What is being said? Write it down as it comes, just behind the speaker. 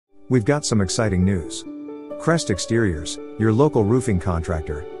We've got some exciting news. Crests Exteriors, your local roofing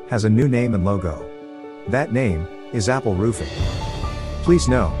contractor, has a new name and logo. That name is Apple Roofing. Please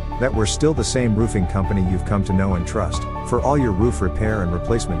know that we're still the same roofing company you've come to know and trust for all your roof repair and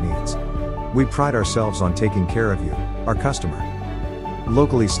replacement needs. We pride ourselves on taking care of you, our customer.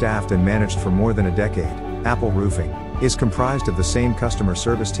 Locally staffed and managed for more than a decade, Apple Roofing is comprised of the same customer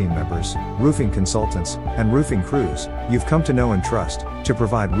service team members, roofing consultants, and roofing crews you've come to know and trust to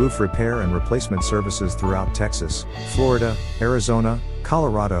provide roof repair and replacement services throughout Texas, Florida, Arizona,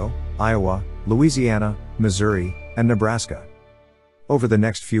 Colorado, Iowa, Louisiana, Missouri, and Nebraska. Over the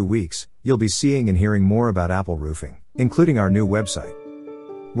next few weeks, you'll be seeing and hearing more about Apple Roofing, including our new website.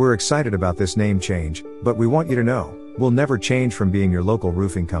 We're excited about this name change, but we want you to know, we'll never change from being your local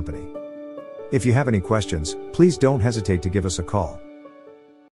roofing company. If you have any questions, please don't hesitate to give us a call.